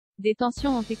Des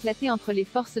tensions ont éclaté entre les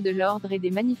forces de l'ordre et des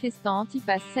manifestants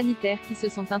anti-pass sanitaires qui se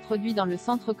sont introduits dans le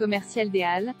centre commercial des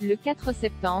Halles, le 4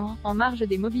 septembre, en marge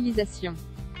des mobilisations.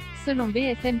 Selon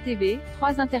BFM TV,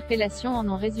 3 interpellations en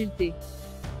ont résulté.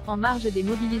 En marge des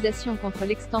mobilisations contre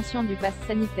l'extension du pass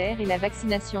sanitaire et la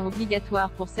vaccination obligatoire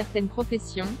pour certaines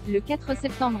professions, le 4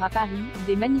 septembre à Paris,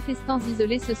 des manifestants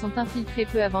isolés se sont infiltrés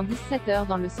peu avant 17 h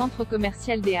dans le centre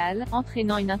commercial des Halles,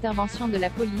 entraînant une intervention de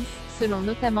la police, selon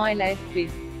notamment l'AFP.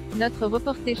 Notre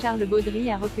reporter Charles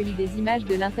Baudry a recueilli des images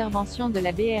de l'intervention de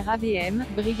la BRAVM,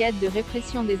 Brigade de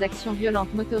répression des actions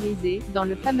violentes motorisées, dans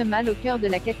le fameux mall au cœur de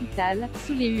la capitale,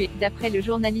 sous les huées. D'après le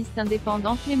journaliste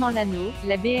indépendant Clément Lano,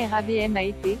 la BRAVM a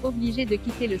été obligée de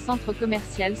quitter le centre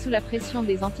commercial sous la pression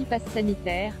des antipasses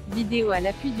sanitaires. Vidéo à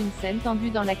l'appui d'une scène tendue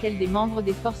dans laquelle des membres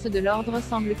des forces de l'ordre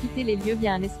semblent quitter les lieux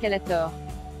via un escalator.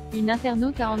 Une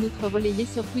internaute a en outre relayé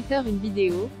sur Twitter une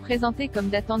vidéo, présentée comme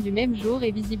datant du même jour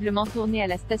et visiblement tournée à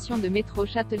la station de métro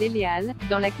Châtelet-Les Halles,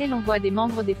 dans laquelle on voit des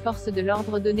membres des forces de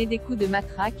l'ordre donner des coups de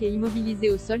matraque et immobiliser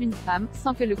au sol une femme,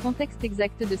 sans que le contexte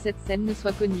exact de cette scène ne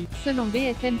soit connu. Selon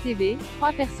BFM TV,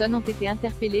 3 personnes ont été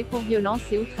interpellées pour violence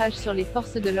et outrage sur les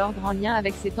forces de l'ordre en lien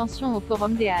avec ces tensions au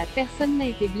Forum des Halles. Personne n'a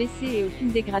été blessé et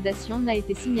aucune dégradation n'a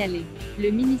été signalée.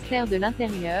 Le ministère de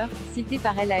l'Intérieur, cité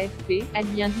par l'AFP, a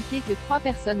lui indiqué que 3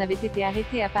 personnes avaient été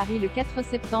arrêtés à Paris le 4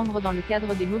 septembre dans le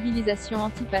cadre des mobilisations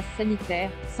anti-pass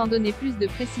sanitaires, sans donner plus de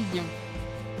précision.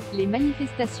 Les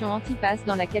manifestations anti-pass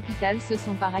dans la capitale se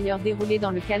sont par ailleurs déroulées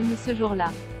dans le calme ce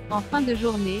jour-là. En fin de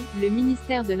journée, le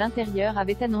ministère de l'Intérieur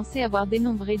avait annoncé avoir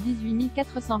dénombré 18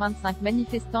 425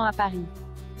 manifestants à Paris.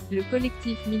 Le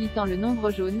collectif militant Le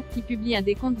Nombre Jaune, qui publie un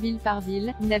décompte ville par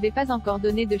ville, n'avait pas encore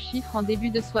donné de chiffres en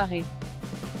début de soirée.